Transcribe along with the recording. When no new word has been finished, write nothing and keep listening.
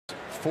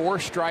4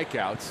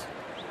 strikeouts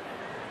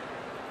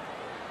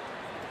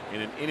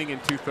in an inning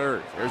and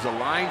 2/3. There's a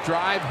line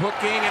drive,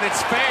 hooking, and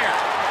it's fair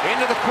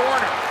into the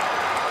corner.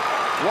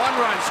 1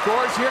 run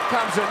scores. Here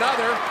comes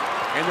another,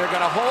 and they're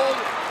going to hold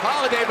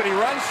Holiday, but he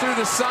runs through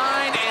the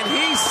sign, and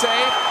he's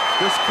safe.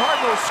 This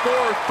Cardinals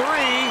score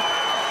 3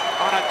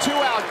 on a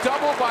 2-out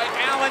double by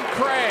Allen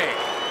Craig,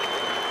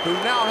 who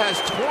now has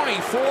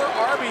 24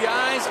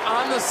 RBIs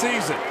on the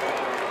season.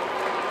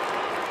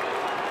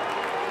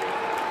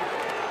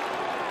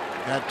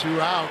 Got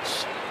 2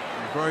 outs.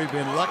 You've already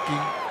been lucky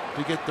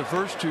to get the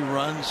first 2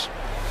 runs,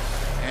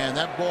 and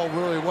that ball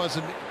really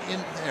wasn't in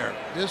there.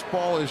 This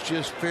ball is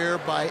just fair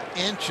by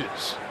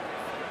inches,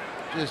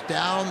 just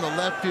down the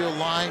left field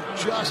line,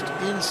 just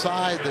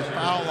inside the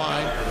foul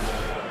line,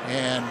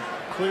 and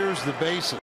clears the bases.